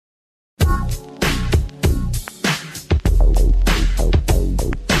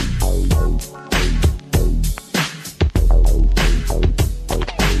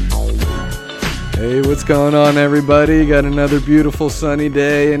What's going on, everybody? Got another beautiful sunny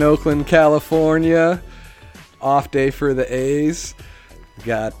day in Oakland, California. Off day for the A's.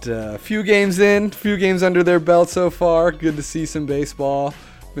 Got a few games under their belt so far. Good to see some baseball.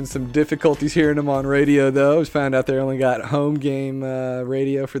 Been some difficulties hearing them on radio, though. Found out they only got home game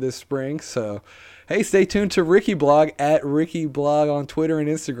radio for this spring. So, hey, stay tuned to Ricky Blog at Ricky Blog on Twitter and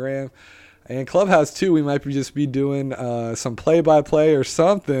Instagram. And Clubhouse, too, we might just be doing some play-by-play or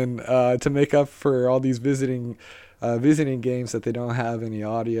something to make up for all these visiting games that they don't have any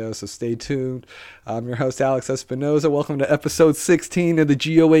audio, so stay tuned. I'm your host, Alex Espinoza. Welcome to episode 16 of the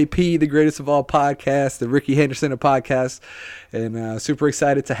GOAP, the greatest of all podcasts, the Ricky Henderson of podcasts. And super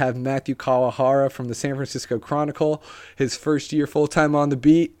excited to have Matthew Kawahara from the San Francisco Chronicle, his first year full-time on the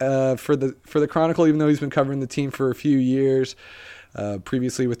beat for the Chronicle, even though he's been covering the team for a few years.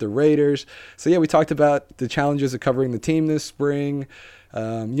 Previously with the Raiders. So yeah, we talked about the challenges of covering the team this spring,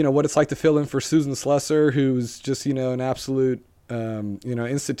 what it's like to fill in for Susan Slusser, who's just, an absolute,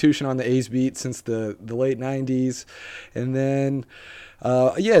 institution on the A's beat since the late 90s. And then,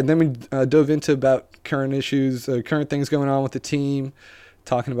 we dove into about current issues, current things going on with the team,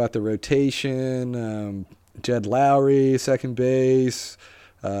 talking about the rotation, Jed Lowrie, second base,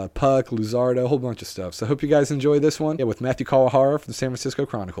 Puck, Luzardo, a whole bunch of stuff. So I hope you guys enjoy this one with Matthew Kawahara from the San Francisco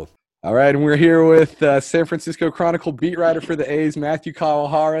Chronicle. All right, and we're here with San Francisco Chronicle beat writer for the A's, Matthew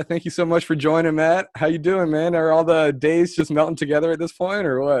Kawahara. Thank you so much for joining, Matt. How you doing, man? Are all the days just melting together at this point,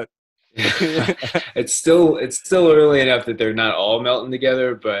 or what? It's still early enough that they're not all melting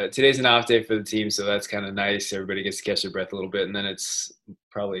together, but today's an off day for the team, so that's kind of nice. Everybody gets to catch their breath a little bit, and then it's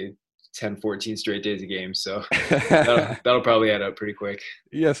probably 10, 14 straight days of games. So that'll probably add up pretty quick.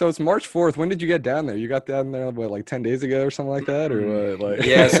 Yeah. So it's March 4th. When did you get down there? You got down there, like 10 days ago or something like that? Or what?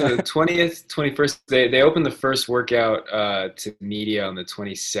 Yeah. So the 20th, 21st, they opened the first workout to media on the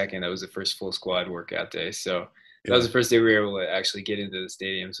 22nd. That was the first full squad workout day. So that was the first day we were able to actually get into the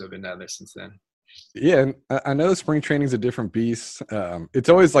stadium. So I've been down there since then. Yeah, and I know spring training is a different beast. It's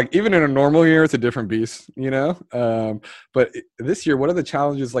always like, even in a normal year, it's a different beast, But this year, what are the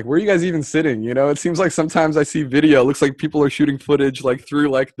challenges? Like, where are you guys even sitting? It seems like sometimes I see video. It looks like people are shooting footage like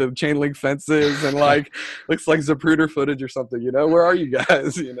through like the chain link fences and like looks like Zapruder footage or something. Where are you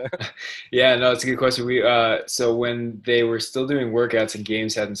guys? Yeah, no, it's a good question. We so when they were still doing workouts and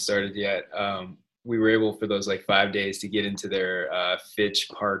games hadn't started yet, we were able for those like 5 days to get into their Fitch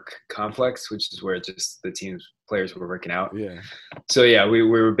Park complex, which is where just the team's players were working out. Yeah. So yeah, we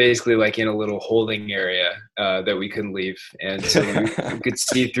were basically like in a little holding area that we couldn't leave. And so we could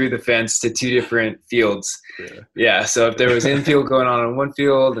see through the fence to two different fields. Yeah. So if there was infield going on one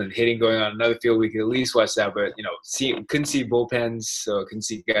field and hitting going on another field, we could at least watch that. But, couldn't see bullpens. So couldn't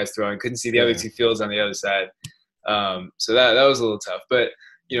see guys throwing, couldn't see the other two fields on the other side. So that was a little tough, but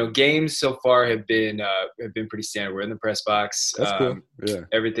games so far have been pretty standard. We're in the press box. That's cool. Yeah.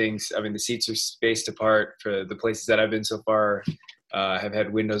 The seats are spaced apart for the places that I've been so far. Have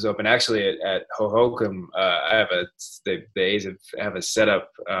had windows open. Actually, at Hohokam, the A's have a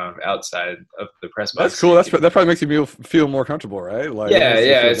setup outside of the press box. That's cool. That probably makes you feel more comfortable, right? Like, yeah.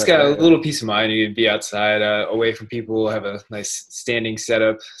 It's got a little peace of mind. You can be outside, away from people. Have a nice standing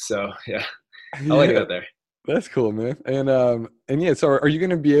setup. So yeah, I like it out there. That's cool, man. And yeah, so are you going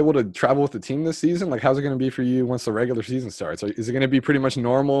to be able to travel with the team this season? Like, how's it going to be for you once the regular season starts? Is it going to be pretty much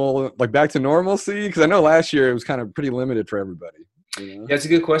normal, like back to normalcy? Because I know last year it was kind of pretty limited for everybody. Yeah, it's a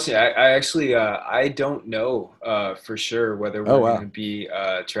good question. I actually I don't know for sure whether we're going to be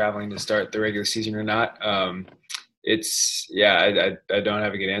traveling to start the regular season or not. I don't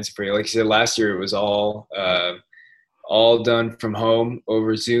have a good answer for you. Like you said, last year it was all done from home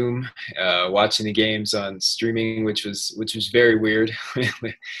over Zoom, watching the games on streaming, which was very weird.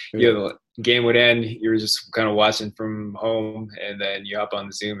 The game would end, you were just kind of watching from home, and then you hop on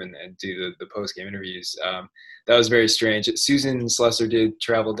the Zoom and do the post-game interviews. That was very strange. Susan Slusser did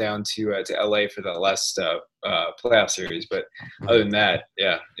travel down to LA for the last playoff series, but other than that,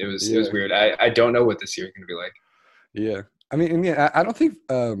 yeah, it was weird. I don't know what this year is going to be like. Yeah. I mean, and yeah, I don't think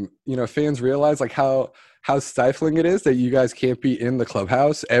fans realize like how stifling it is that you guys can't be in the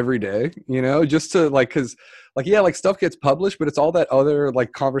clubhouse every day, just to like, cause like, yeah, like stuff gets published, but it's all that other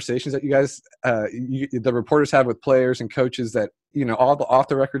like conversations that you guys, the reporters have with players and coaches that, all the off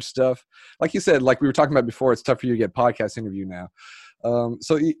the record stuff. Like you said, like we were talking about before, it's tough for you to get podcast interview now.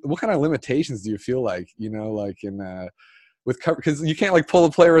 So what kind of limitations do you feel like, like in, with cover, because you can't like pull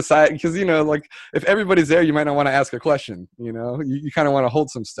a player aside because like if everybody's there you might not want to ask a question, you kind of want to hold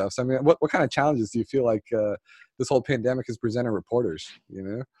some stuff. So I mean, what kind of challenges do you feel like this whole pandemic has presented reporters?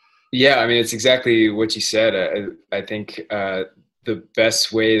 Yeah, I mean, it's exactly what you said. I think the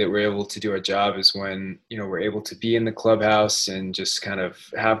best way that we're able to do our job is when, we're able to be in the clubhouse and just kind of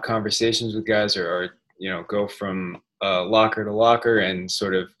have conversations with guys, or go from locker to locker and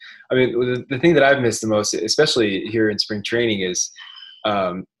sort of, I mean, the thing that I've missed the most, especially here in spring training, is,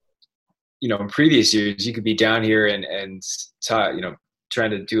 in previous years, you could be down here and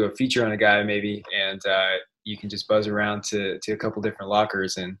trying to do a feature on a guy maybe, and you can just buzz around to a couple different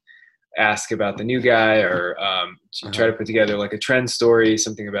lockers and ask about the new guy, or try to put together like a trend story,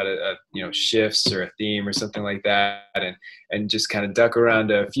 something about shifts or a theme or something like that, and just kind of duck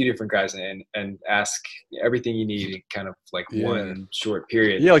around a few different guys and ask everything you need in kind of like one short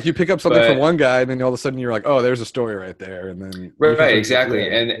period. Yeah, like you pick up something from one guy, and then all of a sudden you're like, oh, there's a story right there, and then right, exactly,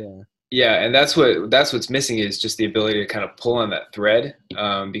 and that's what's missing, is just the ability to kind of pull on that thread,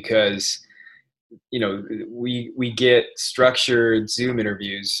 because we get structured Zoom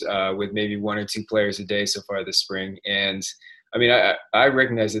interviews with maybe 1 or 2 players a day so far this spring. And I mean, I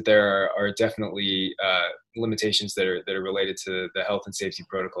recognize that there are definitely limitations that are related to the health and safety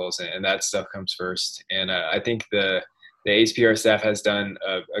protocols, and that stuff comes first. And I think the A's PR staff has done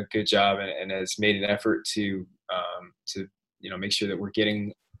a good job and has made an effort to make sure that we're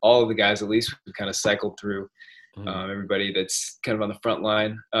getting all of the guys, at least we've kind of cycled through everybody that's kind of on the front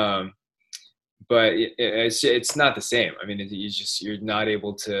line. But it's not the same. I mean, you're not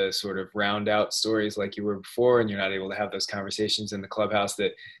able to sort of round out stories like you were before, and you're not able to have those conversations in the clubhouse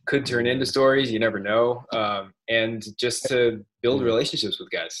that could turn into stories. You never know. And just to build relationships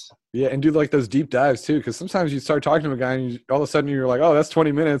with guys. Yeah, and do like those deep dives too, because sometimes you start talking to a guy and all of a sudden you're like, oh, that's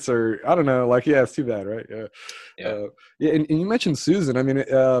 20 minutes, or I don't know, like, yeah, it's too bad, right? And you mentioned Susan. I mean,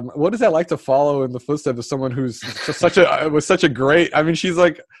 what is that like to follow in the footsteps of someone who's was such a great? I mean, she's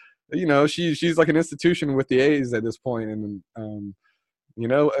like, she's like an institution with the A's at this point, and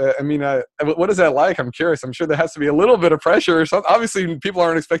I mean, what is that like? I'm curious. I'm sure there has to be a little bit of pressure or something. Obviously, people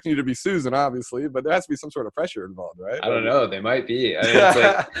aren't expecting you to be Susan, obviously, but there has to be some sort of pressure involved, right? I don't know. They might be. I mean, it's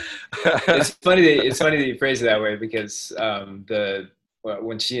like it's funny that you phrase it that way, because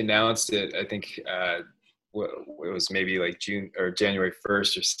when she announced it, I think it was maybe like June or January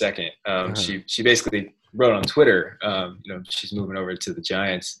 1st or 2nd. She basically wrote on Twitter, she's moving over to the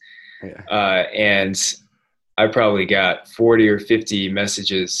Giants. And I probably got 40 or 50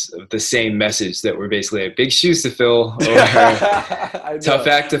 messages of the same message that were basically like, big shoes to fill, or tough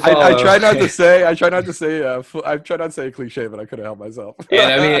act to follow. I try not to say a cliche, but I couldn't help myself.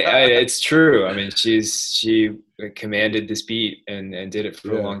 And I mean, it's true. I mean, she commanded this beat and did it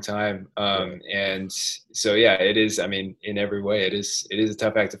for a long time. And so, it is, I mean, in every way, it is a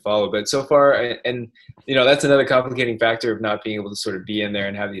tough act to follow, but so far, and that's another complicating factor of not being able to sort of be in there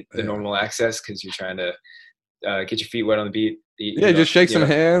and have the normal access, because you're trying to get your feet wet on the beat. Just shake some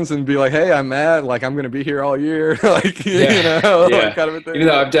hands and be like, hey, I'm Matt, like I'm going to be here all year. Like, kind of a thing. Even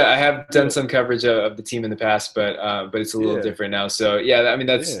though I have done some coverage of the team in the past, but it's a little different now. So I mean,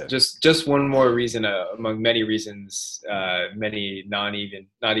 that's just one more reason among many reasons, many not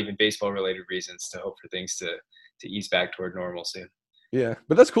even baseball related reasons to hope for things to ease back toward normalcy. Yeah,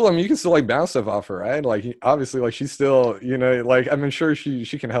 but that's cool. I mean, you can still like bounce stuff off her, right? Like, obviously, like she's still, like I'm sure she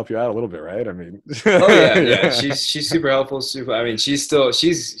can help you out a little bit, right? I mean, she's super helpful. I mean, she's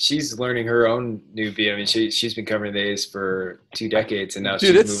learning her own new beat. I mean, she's been covering the A's for 2 decades, and now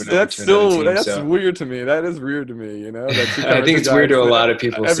she's moving over to another team. That's weird to me. That is weird to me. I think it's weird to a lot of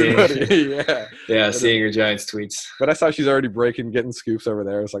people. Everybody, seeing her Giants tweets. But I saw she's already getting scoops over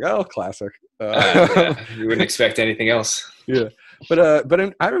there. It's like, oh, classic. You wouldn't expect anything else. Yeah.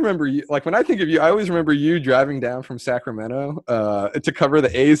 But I remember you, like when I think of you, I always remember you driving down from Sacramento to cover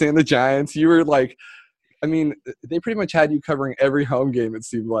the A's and the Giants. You were like, I mean, they pretty much had you covering every home game, it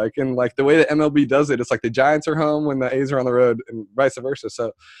seemed like. And like the way the MLB does it, it's like the Giants are home when the A's are on the road and vice versa.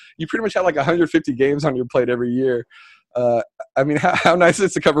 So you pretty much had like 150 games on your plate every year. I mean, how nice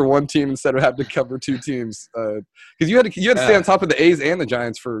is it to cover one team instead of having to cover 2 teams? Because you had to stay on top of the A's and the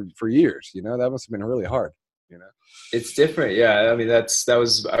Giants for years. That must have been really hard. It's different. Yeah. I mean,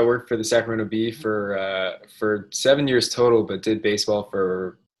 I worked for the Sacramento Bee for 7 years total, but did baseball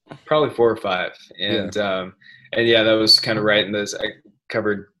for probably 4 or 5. And that was kind of right in those. I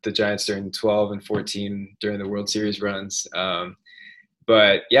covered the Giants during 12 and 14 during the World Series runs.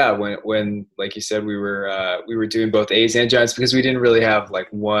 But when like you said, we were doing both A's and Giants, because we didn't really have like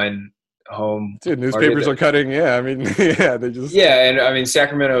one home. Dude, newspapers are cutting. Yeah, I mean, they just. Yeah, and I mean,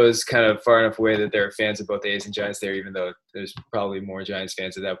 Sacramento is kind of far enough away that there are fans of both A's and Giants there, even though there's probably more Giants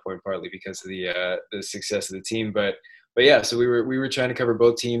fans at that point, partly because of the success of the team. But so we were trying to cover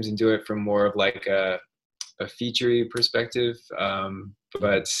both teams and do it from more of like a feature perspective.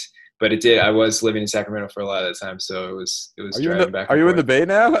 But but it did. I was living in Sacramento for a lot of the time, so it was driving back. Are you in the Bay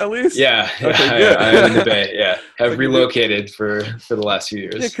now? At least. Yeah. Okay, good. I am in the Bay. Yeah, have relocated for the last few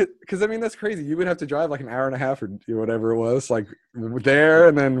years. Yeah, because I mean that's crazy. You would have to drive like an hour and a half or whatever it was, like there,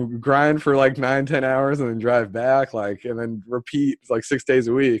 and then grind for like 9-10 hours, and then drive back, like, and then repeat like 6 days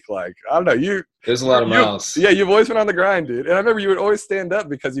a week. Like, I don't know, there's a lot of miles. Yeah, you've always been on the grind, dude. And I remember you would always stand up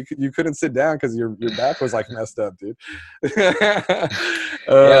because you couldn't sit down because your back was like messed up, dude. Yeah,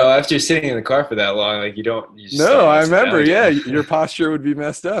 after sitting in the car for that long, like you just no, I remember. Yeah, your posture would be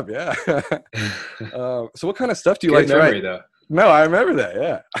messed up. Yeah. So what kind of stuff do you like to write? Though. No, I remember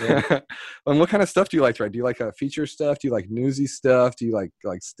that. Yeah. And what kind of stuff do you like to write? Do you like feature stuff? Do you like newsy stuff? Do you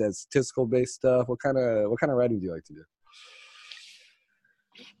like statistical based stuff? What kind of writing do you like to do?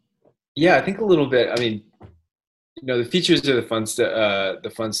 Yeah, I think a little bit. I mean, the features are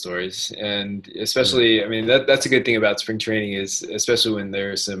the fun stories, and especially, I mean, that's a good thing about spring training is, especially when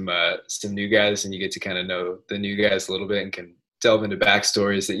there's some new guys, and you get to kind of know the new guys a little bit and can delve into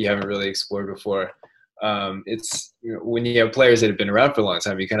backstories that you haven't really explored before. It's when you have players that have been around for a long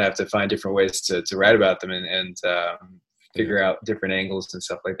time, you kind of have to find different ways to write about them and figure out different angles and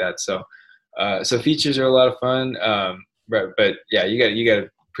stuff like that. So features are a lot of fun. But yeah, you got to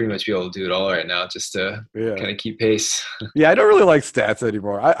pretty much be able to do it all right now just to kind of keep pace. Yeah, I don't really like stats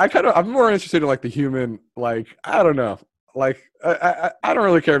anymore. I'm more interested in like the human, like, I don't know. Like I don't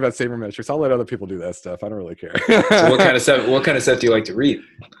really care about sabermetrics. I'll let other people do that stuff. I don't really care. So what kind of stuff do you like to read?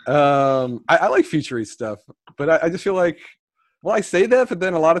 I like featurey stuff, but I just feel like, well, I say that, but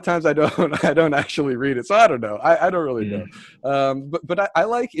then a lot of times I don't actually read it. So I don't know. I don't really know. But I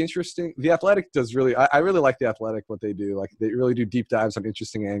like interesting. The Athletic does really. I really like the Athletic, what they do. Like they really do deep dives on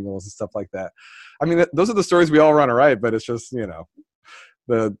interesting angles and stuff like that. I mean, those are the stories we all want to write, but it's just the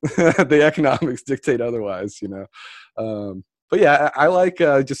the economics dictate otherwise. But yeah, I like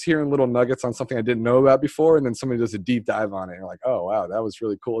just hearing little nuggets on something I didn't know about before, and then somebody does a deep dive on it. And you're like, oh wow, that was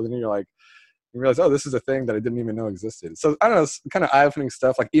really cool. And then you're like, you realize, oh, this is a thing that I didn't even know existed. So I don't know, it's kind of eye-opening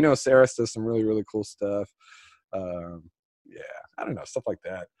stuff. Like Saris does some really, really cool stuff. Yeah, I don't know, stuff like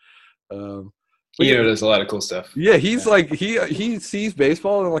that. Does a lot of cool stuff. Yeah, he's like he sees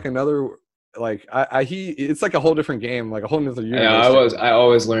baseball in like another, like it's like a whole different game, like a whole other universe. Yeah, I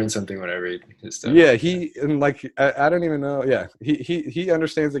always learn something when I read his stuff. Yeah, I don't even know. Yeah, he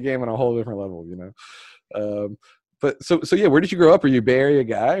understands the game on a whole different level, But so yeah, where did you grow up? Are you a Bay Area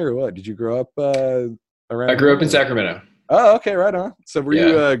guy or what? Did you grow up around? I grew up in Sacramento. Oh, okay, right on. So were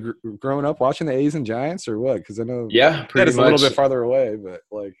you growing up watching the A's and Giants or what? Because I know pretty much. A little bit farther away, but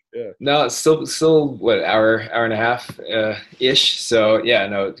like No, it's still what hour and a half ish. So yeah,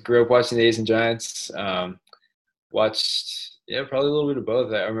 no, grew up watching the A's and Giants. Watched probably a little bit of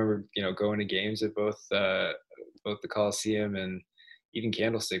both. I remember going to games at both the Coliseum and even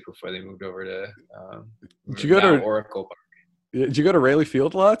Candlestick before they moved over to did you go to Oracle Park. Did you go to Rayleigh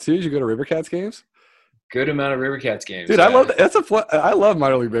Field a lot too? Did you go to Rivercats games? Good amount of Rivercats games. Dude, I love that. I love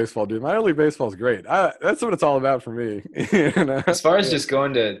minor league baseball, dude. Minor league baseball is great. That's what it's all about for me. As far as just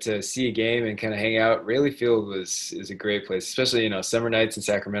going to see a game and kind of hang out, Rayleigh Field is a great place, especially summer nights in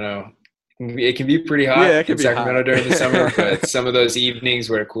Sacramento. It can be pretty hot in Sacramento during the summer, but some of those evenings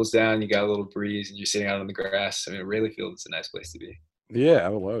where it cools down, you got a little breeze and you're sitting out on the grass. I mean, Rayleigh Field is a nice place to be. Yeah, I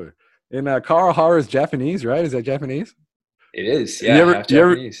would love it. And Kawahara is Japanese, right? Is that Japanese? It is, yeah.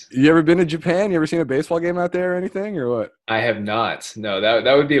 You ever been to Japan? You ever seen a baseball game out there or anything, or what? I have not. No,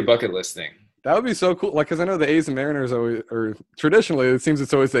 that would be a bucket list thing. That would be so cool. Like, because I know the A's and Mariners always, or traditionally, it seems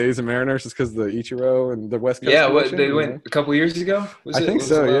it's always the A's and Mariners just because the Ichiro and the West Coast. Yeah, they went a couple years ago? I think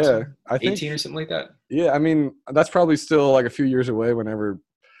so, yeah. I think 18 or something like that. Yeah, I mean, that's probably still like a few years away whenever.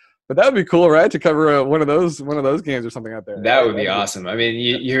 But that would be cool, right? To cover one of those games or something out there. That would be awesome. I mean,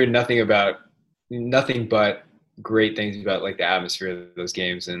 you hear nothing but great things about like the atmosphere of those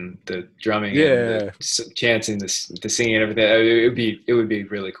games and the drumming and the chanting, the singing and everything. It would be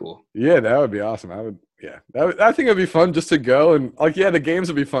really cool. Yeah, that would be awesome. I think it'd be fun just to go and like, the games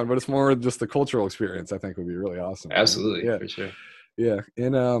would be fun, but it's more just the cultural experience. I think would be really awesome. Absolutely, for sure. Yeah,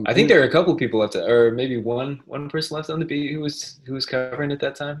 and I think there are a couple people left, or maybe one person left on the beat who was covering at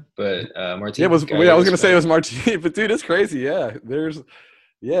that time. But Martin. I was gonna say it was Martin, but dude, it's crazy.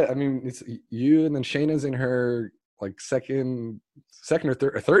 Yeah, I mean, it's you, and then Shayna's in her like second or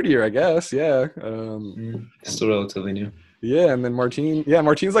third year, I guess. Yeah, still relatively new. Yeah, and then Martin. Yeah,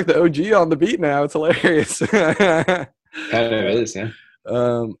 Martin's like the OG on the beat now. It's hilarious. Kind of is, yeah.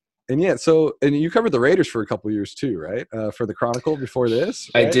 And yeah, and you covered the Raiders for a couple of years too, right? For the Chronicle before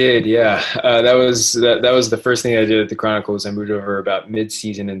this, I right? did, yeah. That was the first thing I did at the Chronicles. I moved over about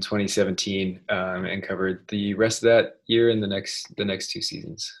mid-season in 2017, and covered the rest of that year and the next 2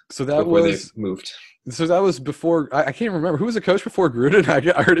 seasons So that before they was moved. before. I can't remember who was the coach before Gruden.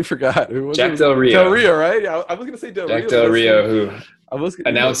 I already forgot who was it. Jack Was Del Del Rio. Rio, right? I was gonna say Del Jack Rio, but Del Rio, who I was yeah.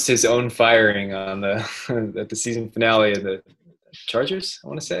 announced his own firing on the at the season finale of the Chargers, I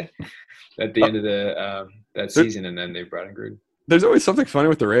want to say, at the end of that There, season, and then they brought in Gruden. there's always something funny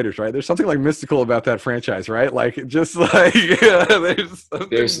with the Raiders, right? There's something like mystical about that franchise, right? Like just like there's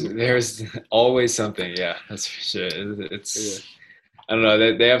something. There's always something, yeah, that's for sure. It's Yeah. I don't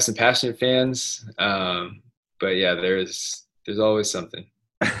know. They have some passionate fans, but yeah, there's always something.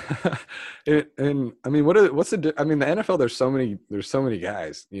 And I mean, I mean, the NFL. There's so many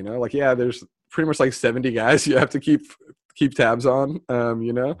guys. You know, like yeah, there's pretty much like 70 guys you have to keep tabs on.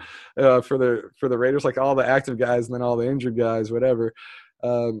 For the Raiders, like all the active guys and then all the injured guys, whatever.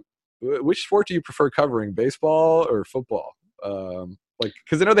 Which sport do you prefer covering, baseball or football? Like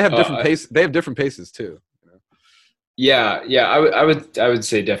because I know they have different pace. They have different paces too. You know? Yeah. I would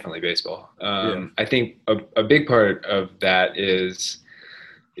say definitely baseball. Yeah. I think a big part of that is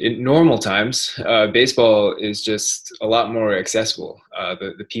in normal times, baseball is just a lot more accessible.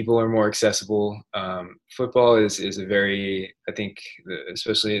 The people are more accessible. Football is a very, I think,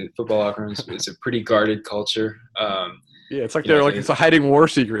 especially football locker rooms, it's a pretty guarded culture. Yeah, it's like they're like it's hiding war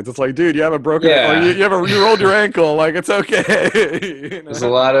secrets. It's like, dude, you have a broken Yeah. or you rolled your ankle, like it's okay. You know? There's a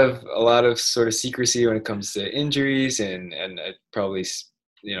lot of sort of secrecy when it comes to injuries, and it probably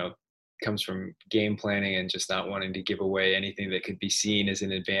comes from game planning and just not wanting to give away anything that could be seen as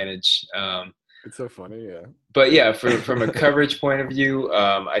an advantage. It's so funny, yeah. But yeah, from a coverage point of view,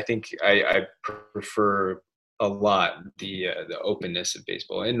 I think I prefer a lot the openness of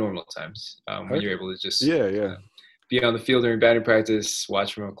baseball in normal times, when you're able to just be on the field during batting practice,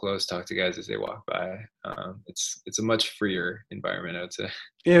 watch from up close, talk to guys as they walk by. It's a much freer environment, I would say.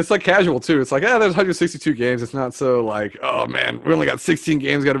 Yeah, it's like casual too. It's like, there's 162 games. It's not so like, oh man, we only got 16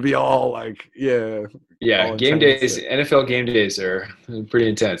 games. Got to be all like, yeah. Game days, NFL game days are pretty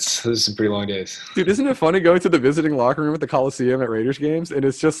intense. Those are some pretty long days. Dude, isn't it funny going to the visiting locker room at the Coliseum at Raiders games? And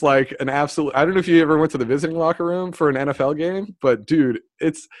it's just like an absolute. I don't know if you ever went to the visiting locker room for an NFL game, but dude,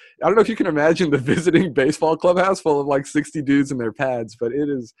 I don't know if you can imagine the visiting baseball clubhouse full of like 60 dudes in their pads, but it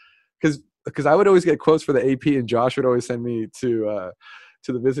is because I would always get quotes for the AP, and Josh would always send me to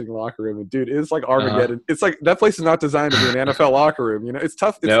the visiting locker room, and dude, it's like Armageddon. It's like that place is not designed to be an NFL locker room. You know, it's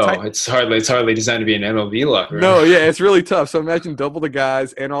tough. It's hardly designed to be an MLB locker room. No, yeah, it's really tough. So imagine double the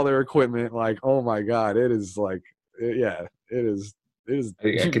guys and all their equipment. Like, oh my god, it is like, yeah, it is.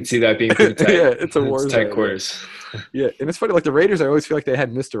 I could see that being pretty tight. Yeah, it's a war zone. Tight quarters. Yeah, and it's funny. Like the Raiders, I always feel like they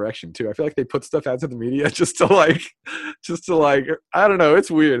had misdirection too. I feel like they put stuff out to the media just to like. I don't know.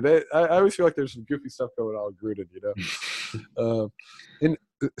 It's weird. I always feel like there's some goofy stuff going on with Gruden, you know. And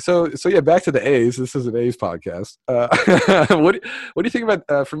so yeah, back to the A's. This is an A's podcast. What do you think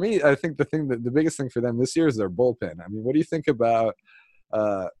about? For me, I think the biggest thing for them this year is their bullpen. I mean, what do you think about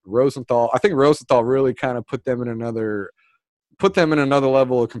Rosenthal? I think Rosenthal really kind of put them in another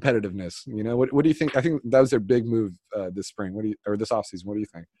level of competitiveness. You know, what do you think? I think that was their big move this spring. Or this offseason? What do you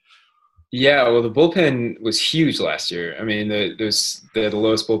think? Yeah, well, the bullpen was huge last year. I mean, there's the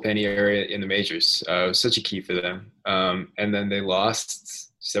lowest bullpen area in the majors. It was such a key for them. And then they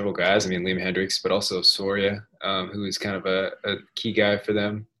lost several guys. I mean, Liam Hendricks, but also Soria, who is kind of a key guy for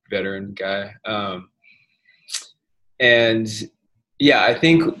them, veteran guy. And yeah, I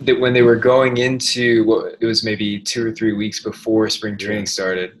think that when they were going into it was maybe 2 or 3 weeks before spring training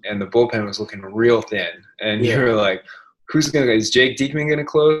started, and the bullpen was looking real thin, and you were like, is Jake Diekman going to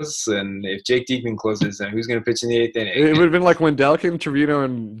close? And if Jake Diekman closes, then who's going to pitch in the 8th inning? It would have been like Wendelken, Trevino,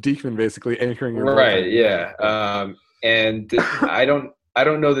 and Diekman basically anchoring your right. bullpen. Yeah. And I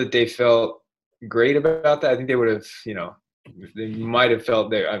don't know that they felt great about that. I think they would have, they might have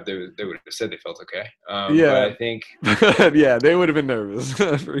felt they would have said they felt okay. But I think yeah, they would have been nervous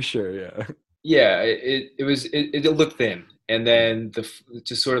for sure. Yeah. Yeah, it looked thin, and then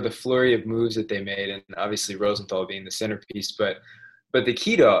just sort of the flurry of moves that they made, and obviously Rosenthal being the centerpiece, but the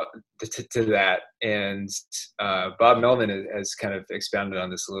key to that, and Bob Melvin has kind of expounded on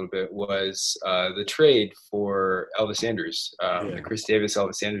this a little bit, was the trade for Elvis Andrus, the Chris Davis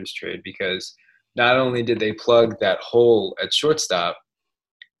Elvis Andrus trade, because not only did they plug that hole at shortstop,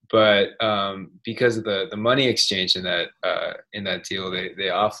 but because of the money exchange in that deal, they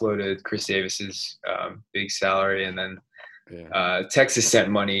offloaded Chris Davis's big salary, and then Texas sent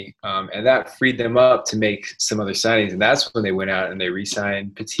money, and that freed them up to make some other signings. And that's when they went out and they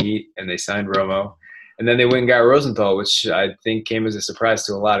re-signed Petit and they signed Romo. And then they went and got Rosenthal, which I think came as a surprise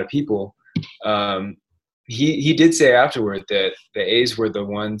to a lot of people. He did say afterward that the A's were the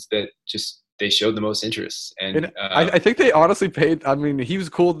ones that they showed the most interest. And I think they honestly paid. I mean, he was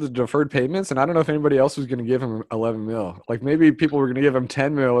cool with the deferred payments, and I don't know if anybody else was going to give him 11 mil. Like maybe people were going to give him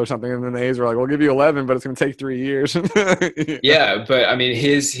 10 mil or something, and then the A's were like, "We'll give you 11, but it's going to take 3 years." Yeah, but I mean,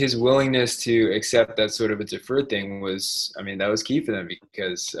 his willingness to accept that sort of a deferred thing was, I mean, that was key for them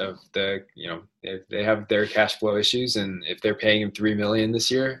because of the, they have their cash flow issues, and if they're paying him $3 million this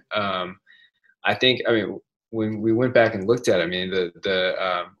year, I think, I mean, when we went back and looked at it, I mean,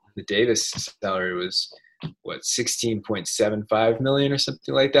 the Davis salary was what, 16.75 million or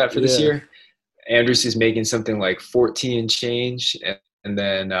something like that for this year. Andrus is making something like 14 and change, and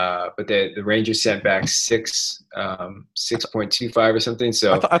then but the Rangers sent back 6.25 or something.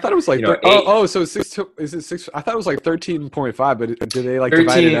 So I thought it was like so 6 is it 6? I thought it was like 13.5, but did they like 13,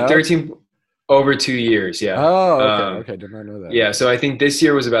 divide it up? 13 over 2 years, yeah. Oh, okay, did not know that. Yeah, so I think this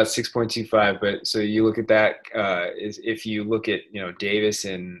year was about 6.25, but so you look at that is if you look at Davis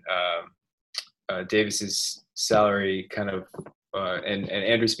and Davis's salary kind of and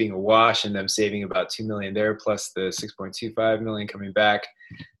Andrus being a wash and them saving about $2 million there plus the 6.25 million coming back,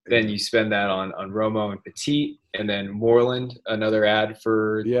 then you spend that on Romo and Petit, and then Moreland, another ad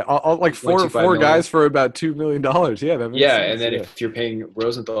for all like four guys for about $2 million. Yeah, that makes sense. And then if you're paying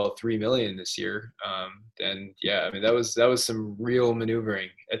Rosenthal $3 million this year, then I mean that was some real maneuvering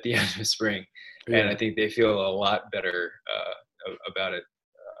at the end of spring, and I think they feel a lot better about it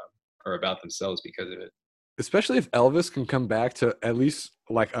or about themselves because of it. Especially if Elvis can come back to at least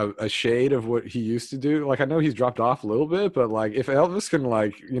like a shade of what he used to do. Like I know he's dropped off a little bit, but like if Elvis can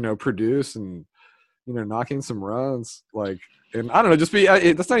produce and knock in some runs, like, and I don't know, just be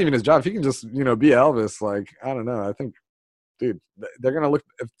that's not even his job. If he can just be Elvis, like, I don't know. I think, dude, they're gonna look.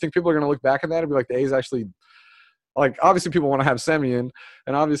 I think people are gonna look back at that and be like, the A's actually, like, obviously people want to have Semien,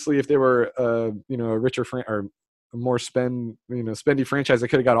 and obviously if they were a richer or a more spendy franchise, they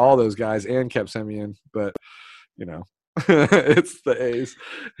could have got all those guys and kept Semien, but it's the A's.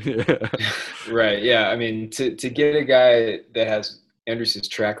 Right. Yeah. I mean, to get a guy that has Andrus's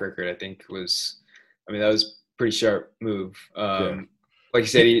track record, I think that was a pretty sharp move. Like you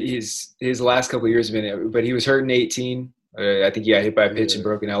said, his last couple of years have been, but he was hurt in 18. I think he got hit by a pitch and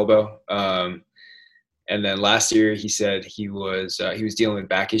broke an elbow. And then last year he said he was dealing with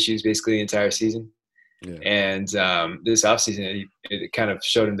back issues basically the entire season. Yeah. And this offseason, it kind of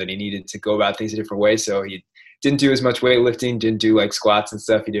showed him that he needed to go about things a different way. So he didn't do as much weightlifting, didn't do like squats and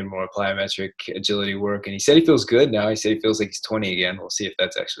stuff. He did more plyometric agility work. And he said he feels good now. He said he feels like he's 20 again. We'll see if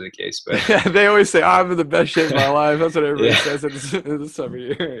that's actually the case. But they always say, I'm in the best shape of my life. That's what everybody says this time of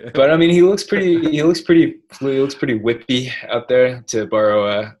year. But I mean, he looks pretty whippy out there, to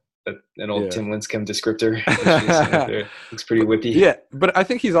borrow an old Tim Lincecum descriptor. Looks pretty whippy. Yeah, but I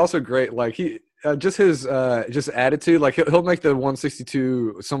think he's also great. Like just his attitude, like he'll make the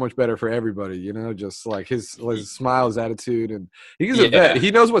 162 so much better for everybody, just like his smile, his attitude, and he's a vet. He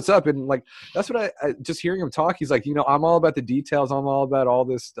knows what's up, and like that's what I just hearing him talk. He's like, I'm all about the details. I'm all about all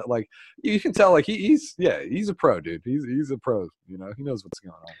this stuff. Like you can tell, like he's a pro, dude. He's a pro. He knows what's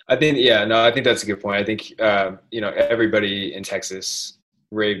going on. I think that's a good point. I think everybody in Texas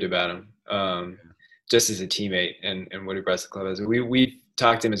raved about him, just as a teammate and what he brought to the club. We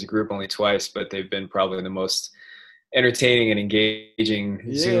talked to him as a group only twice, but they've been probably the most entertaining and engaging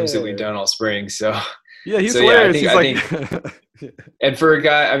Zooms that we've done all spring. So he's hilarious. I think and for a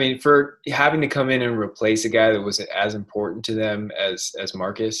guy, for having to come in and replace a guy that wasn't as important to them as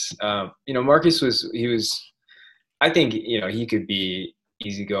Marcus, Marcus was, I think, he could be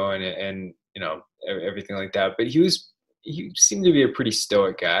easygoing and everything like that, but he seemed to be a pretty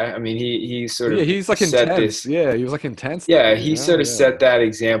stoic guy. I mean, he sort of he's like intense. He was like intense. Yeah, he sort of set that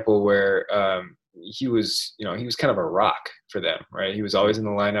example where he was kind of a rock for them, right? He was always in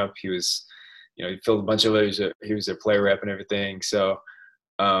the lineup. He was, he filled a bunch of others. He was their player rep and everything. So,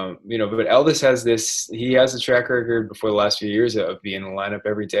 but Elvis has he has a track record before the last few years of being in the lineup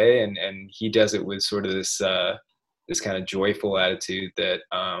every day, and he does it with sort of this kind of joyful attitude that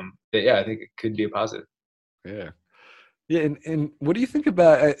I think it could be a positive. Yeah. Yeah, and what do you think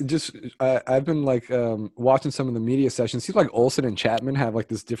about I've been like watching some of the media sessions. It seems like Olsen and Chapman have like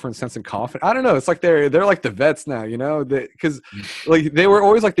this different sense of confidence. I don't know. It's like they're like the vets now, because like they were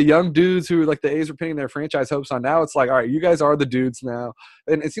always like the young dudes who like the A's were pinning their franchise hopes on. Now it's like, all right, you guys are the dudes now.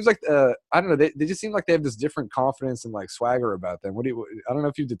 And it seems like I don't know. They just seem like they have this different confidence and like swagger about them. I don't know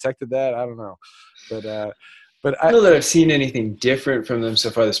if you detected that. I don't know, but But I don't know that I've seen anything different from them so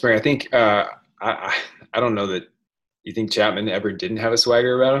far this spring. I think I don't know that you think Chapman ever didn't have a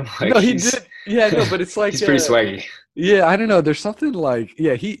swagger about him. Like no, he did. Yeah, no, but it's like he's pretty swaggy. yeah, I don't know. There's something like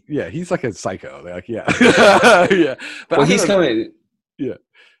he's like a psycho. Like yeah, but Well, I don't know. Yeah,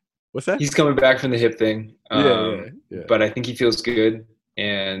 what's that? he's coming back from the hip thing. Yeah, But I think he feels good.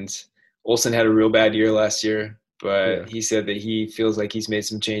 And Olsen had a real bad year last year, yeah, but he said that he feels like he's made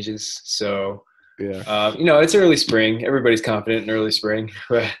some changes. So, yeah. it's early spring. Everybody's confident in early spring,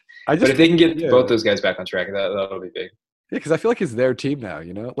 I but just if they can get yeah. both those guys back on track, that'll be big. Yeah, because I feel like it's their team now,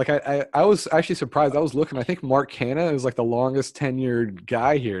 you know? Like, I was actually surprised. I was looking, I think Mark Canna is like the longest tenured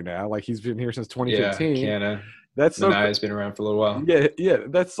guy here now. Like, he's been here since Yeah, 2015. Canna. That's so, Manaya's been around for a little while. yeah,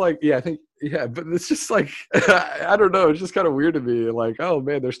 that's like, yeah, I think, yeah, but it's just like, I don't know. It's just kind of weird to me. Like, oh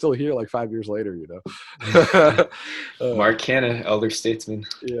man, they're still here like 5 years later, you know? Mark Canna, elder statesman,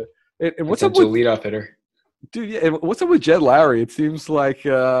 Yeah. And what's up potential with, leadoff hitter. dude, yeah, and what's up with Jed Lowrie? It seems like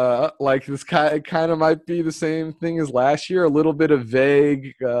this kind of might be the same thing as last year. A little bit of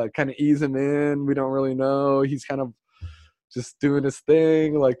vague, kind of ease him in. We don't really know. He's kind of just doing his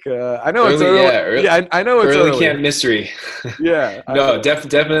thing. Like I know it's Early, early. yeah, Yeah, I know it's early early. camp mystery. Yeah, I No, know.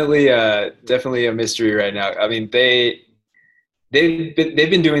 definitely a mystery right now. I mean, they've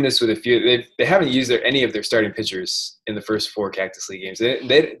been doing this with a few. They haven't used any of their starting pitchers in the first four Cactus League games.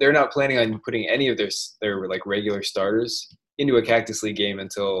 They're not planning on putting any of their like regular starters into a Cactus League game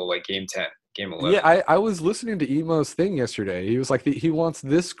until like game 10, game 11. Yeah, I was listening to Emo's thing yesterday. He was like he wants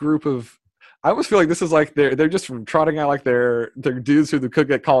this group of. I almost feel like this is like they're just trotting out like their dudes who could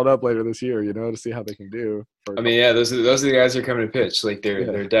get called up later this year, you know, to see how they can do. I mean, yeah, those are the guys who are coming to pitch. Like Yeah.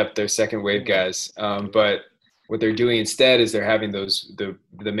 their depth, their second wave guys. But what they're doing instead is they're having the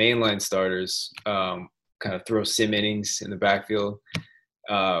mainline starters kind of throw sim innings in the backfield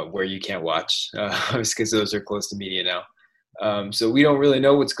where you can't watch because those are close to media now. So we don't really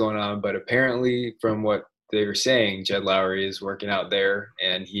know what's going on, but apparently from what they were saying, Jed Lowrie is working out there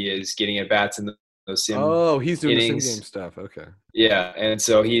and he is getting at bats in those sim Oh, he's doing innings. the sim game stuff. Okay. Yeah, and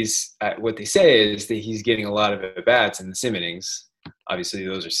so what they say is that he's getting a lot of at bats in the sim innings. Obviously,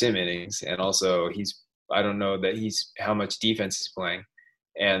 those are sim innings, and also I don't know that he's how much defense he's playing,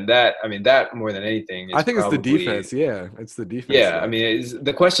 and that more than anything is I think probably, it's the defense. Yeah, it's the defense. yeah. I mean,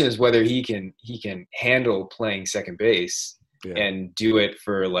 the question is whether he can handle playing second base and do it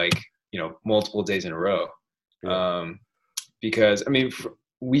for like multiple days in a row. Yeah. Because I mean,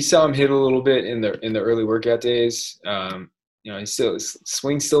 we saw him hit a little bit in the early workout days. His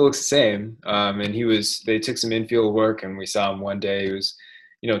swing still looks the same. And they took some infield work, and we saw him one day. He was,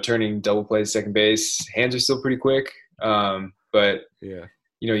 turning double plays second base. Hands are still pretty quick. But yeah,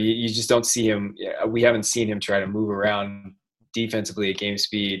 you just don't see him. We haven't seen him try to move around defensively at game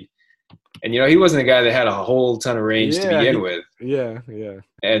speed. And he wasn't a guy that had a whole ton of range to begin with. Yeah.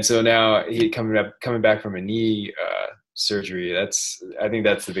 And so now he coming back from a knee surgery. I think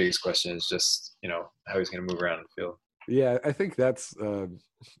that's the biggest question is just how he's going to move around the field. Yeah, I think that's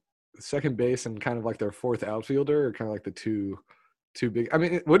second base and kind of like their fourth outfielder are kind of like the two big. I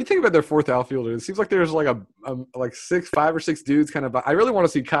mean, what do you think about their fourth outfielder? It seems like there's like like 5 or 6 dudes kind of. I really want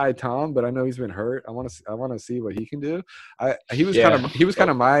to see Kai Tom, but I know he's been hurt. I want to see what he can do. He was kind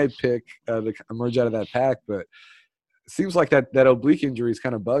of my pick to emerge out of that pack, but it seems like that oblique injury is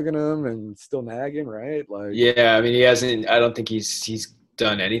kind of bugging him and still nagging, right? Like, yeah, I mean, he hasn't. I don't think he's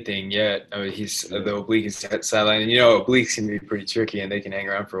done anything yet. I mean, the oblique is sideline, and obliques can be pretty tricky and they can hang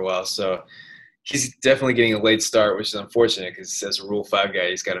around for a while. So he's definitely getting a late start, which is unfortunate because as a Rule 5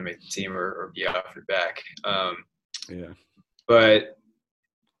 guy, he's got to make the team or be offered back. But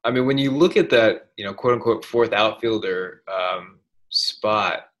I mean, when you look at that, quote unquote fourth outfielder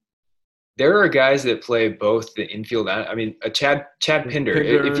spot, there are guys that play both the infield. I mean, a Chad Pinder.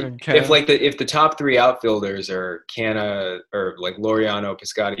 If the top 3 outfielders are Canna or like Laureano,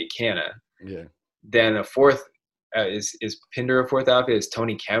 Piscotty, Canna, then a fourth is Pinder a fourth outfielder? Is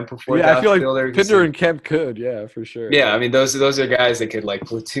Tony Kemp a fourth outfielder? I feel like Pinder and Kemp could, for sure. Yeah, I mean those are guys that could like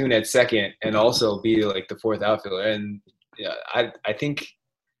platoon at second and also be like the fourth outfielder. And I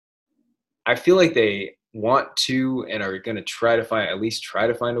feel like they want to and are going to at least try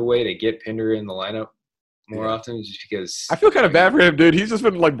to find a way to get Pinder in the lineup more often, just because I feel kind of bad for him, dude. He's just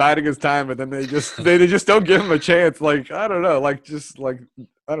been like biding his time, but then they just don't give him a chance. Like, I don't know,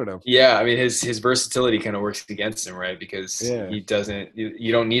 I don't know. Yeah, I mean his versatility kind of works against him, right? Because he doesn't.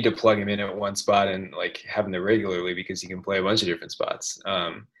 You don't need to plug him in at one spot and like have him there regularly because he can play a bunch of different spots,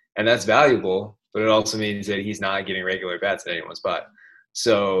 and that's valuable. But it also means that he's not getting regular bats at any one spot.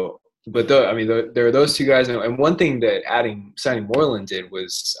 So but there are those two guys, and one thing that signing Moreland did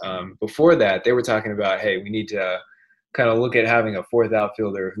was before that they were talking about, hey, we need to kind of look at having a fourth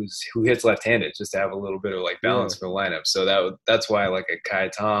outfielder who hits left-handed, just to have a little bit of like balance for the lineup. So that's why like a Kai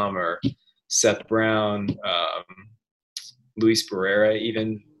Tom or Seth Brown, Luis Pereira,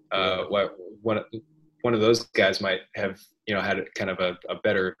 even one of those guys might have had kind of a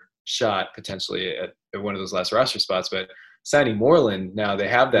better shot potentially at one of those last roster spots. But signing Moreland, now they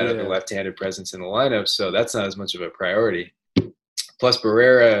have that other left-handed presence in the lineup, so that's not as much of a priority. Plus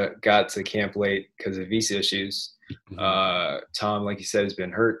Barrera got to camp late because of visa issues. Tom, like you said, has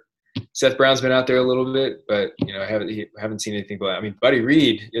been hurt. Seth Brown's been out there a little bit, but I haven't seen anything. But I mean, Buddy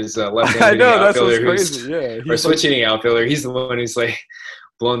Reed is a left-handed outfielder or switch-hitting outfielder. He's the one who's like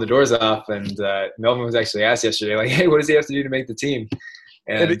blowing the doors off. And Melvin was actually asked yesterday, like, "Hey, what does he have to do to make the team?"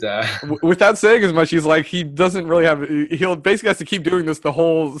 And without saying as much, he's like, he doesn't really have. He'll basically has to keep doing this the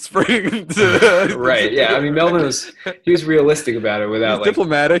whole spring. Right? Yeah. I mean, Melvin was realistic about it without he's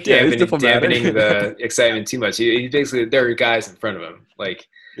diplomatic. Dampening the excitement too much. He basically, there are guys in front of him. Like,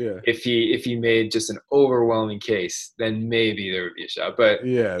 if he made just an overwhelming case, then maybe there would be a shot. But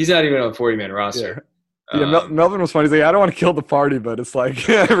he's not even on a 40-man roster. Melvin was funny. He's like, I don't want to kill the party, but it's like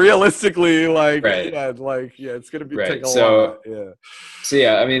realistically, like, it's gonna be take a lot. So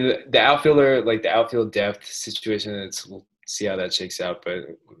I mean, the outfield depth situation. We'll see how that shakes out, but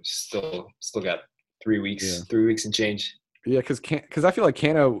still got 3 weeks, 3 weeks and change. Yeah, because I feel like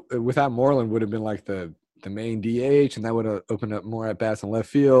Cano without Moreland would have been like the main DH, and that would have opened up more at bats in left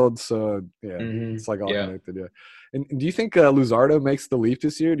field. So it's like all connected. Yeah. And do you think Luzardo makes the leap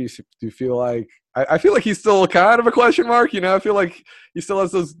this year? Do you feel like I feel like he's still kind of a question mark? I feel like he still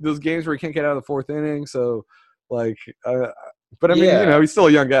has those games where he can't get out of the fourth inning. So like, but I mean, he's still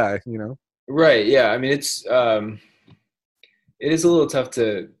a young guy. Right. Yeah. I mean, it is a little tough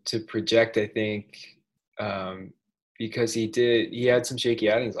to project, I think, because he had some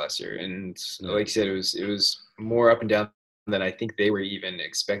shaky outings last year, and like you said, it was more up and down than I think they were even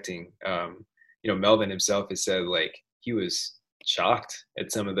expecting. Melvin himself has said like he was shocked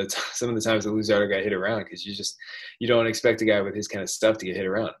at some of the times that Luzardo got hit around, because you don't expect a guy with his kind of stuff to get hit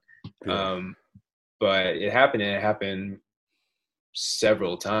around. But it happened, and it happened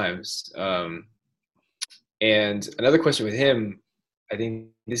several times. And another question with him, I think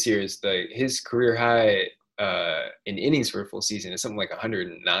this year is his career high in innings for a full season is something like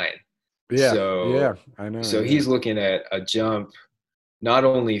 109. I know. So he's looking at a jump not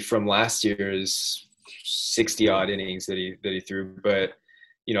only from last year's 60 odd innings that he threw, but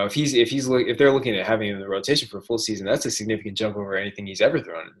if they're looking at having him in the rotation for a full season, that's a significant jump over anything he's ever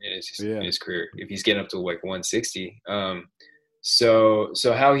thrown in his career. If he's getting up to like 160, so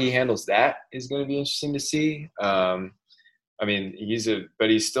how he handles that is going to be interesting to see. I mean, he's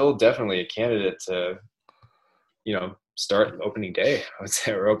still definitely a candidate to, start opening day, I would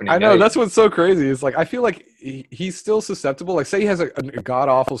say, or opening. I know night. That's what's so crazy. It's like I feel like he's still susceptible. Like, say he has a god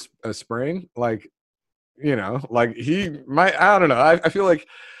awful spring, like like he might. I don't know. I feel like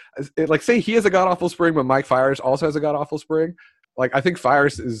say he has a god awful spring, but Mike Fiers also has a god awful spring. Like, I think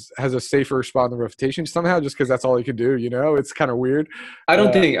Fiers has a safer spot in the rotation somehow, just because that's all he could do. It's kind of weird. I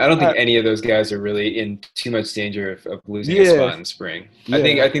don't think any of those guys are really in too much danger of losing a spot in spring. I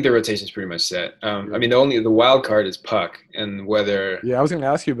think the rotation's pretty much set. I mean, the wild card is Puck, and whether. Yeah, I was going to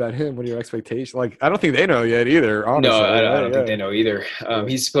ask you about him. What are your expectations? Like, I don't think they know yet either. Honestly, no, I don't think they know either. I think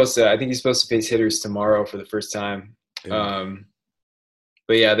he's supposed to face hitters tomorrow for the first time.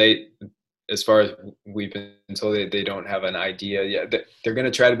 But as far as we've been told, they don't have an idea yet. They're going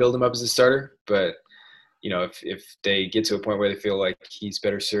to try to build him up as a starter, but if they get to a point where they feel like he's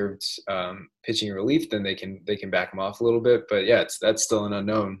better served pitching relief, then they can back him off a little bit. But that's still an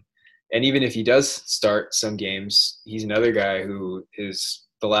unknown. And even if he does start some games, he's another guy who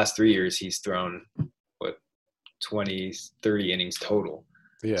the last 3 years he's thrown 20, 30 innings total.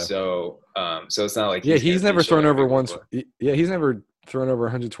 Yeah. So it's not like he's never thrown over once. He's never thrown over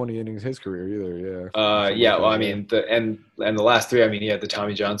 120 innings his career either. Well, I mean, the last 3, I mean, he had the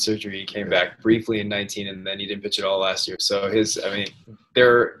Tommy John surgery. He came back briefly in 19, and then he didn't pitch at all last year. So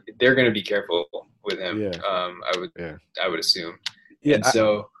they're going to be careful with him. I would assume. Yeah.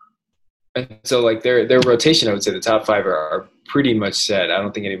 And so like their rotation, I would say the top 5 are pretty much set. I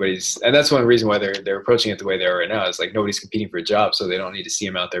don't think anybody's, and that's one reason why they're approaching it the way they are right now. Is like nobody's competing for a job, so they don't need to see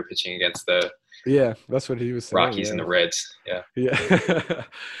him out there pitching against the. Yeah, that's what he was saying. Rockies and the Reds. Yeah.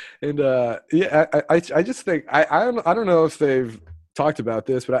 And I just think I don't know if they've talked about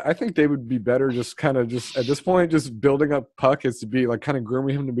this, but I think they would be better just kind of just at this point just building up Puck as to be like kind of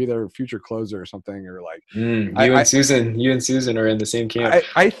grooming him to be their future closer or something, or like You and Susan are in the same camp.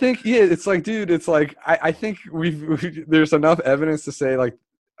 I think it's like, dude, it's like I think there's enough evidence to say like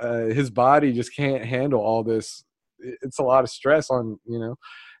his body just can't handle all this. It's a lot of stress on,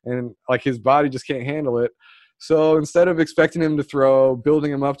 and like his body just can't handle it. So instead of expecting him to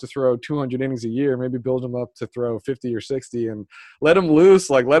building him up to throw 200 innings a year, maybe build him up to throw 50 or 60 and let him loose,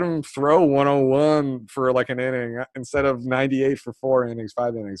 like let him throw 101 for like an inning instead of 98 for 4 innings,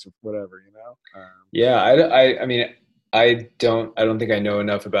 5 innings, or whatever, Yeah, I mean, I don't think I know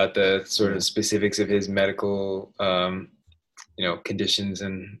enough about the sort of specifics of his medical, conditions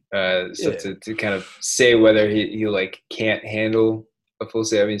and stuff to kind of say whether he like can't handle a full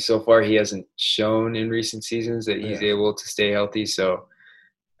season. I mean, so far he hasn't shown in recent seasons that he's able to stay healthy. So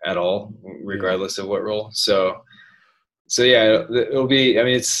at all, regardless of what role. So yeah, it'll be. I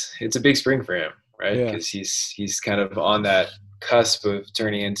mean, it's a big spring for him, right? Because he's kind of on that cusp of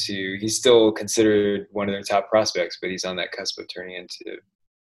turning into. He's still considered one of their top prospects, but he's on that cusp of turning into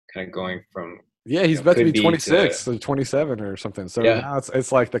kind of going from. Yeah, he's about to be 26 or 27 or something. So now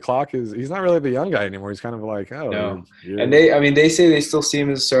it's like the clock is. He's not really the young guy anymore. He's kind of like, no. And they say they still see him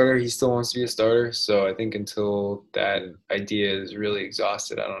as a starter. He still wants to be a starter. So I think until that idea is really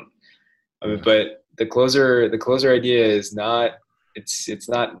exhausted, but the closer idea is not. It's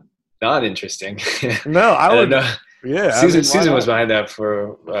not interesting. No, I would. Yeah, Susan was behind that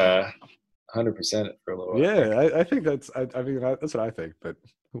for 100% for a little while. Yeah, I think that's. I mean, that's what I think, but.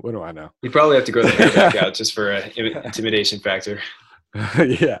 What do I know? You probably have to grow the hair back out just for an intimidation factor.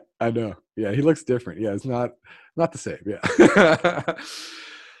 Yeah, I know. Yeah, he looks different. Yeah, it's not the same. Yeah.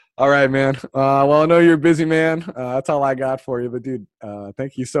 All right, man. Well, I know you're a busy man. That's all I got for you. But, dude,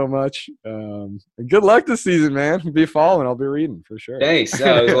 thank you so much. And good luck this season, man. Be following. I'll be reading for sure. Thanks.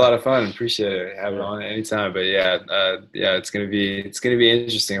 No, it was a lot of fun. Appreciate it. Have it on anytime. But it's gonna be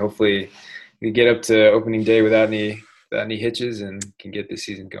interesting. Hopefully, we get up to opening day without any hitches and can get this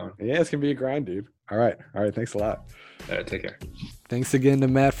season going. Yeah, it's going to be a grind, dude. All right. Thanks a lot. All right. Take care. Thanks again to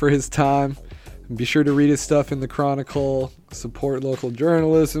Matt for his time. Be sure to read his stuff in the Chronicle. Support local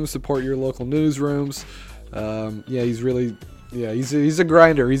journalism. Support your local newsrooms. He's really, he's a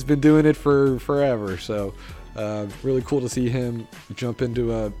grinder. He's been doing it for forever. So really cool to see him jump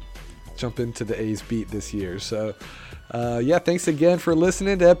into the A's beat this year. So, thanks again for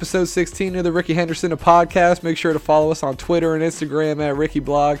listening to episode 16 of the Ricky Henderson podcast. Make sure to follow us on Twitter and Instagram at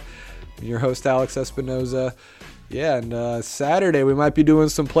RickyBlog. I'm your host, Alex Espinoza. Yeah, and Saturday we might be doing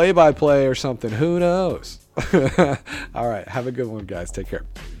some play-by-play or something. Who knows? All right, have a good one, guys. Take care.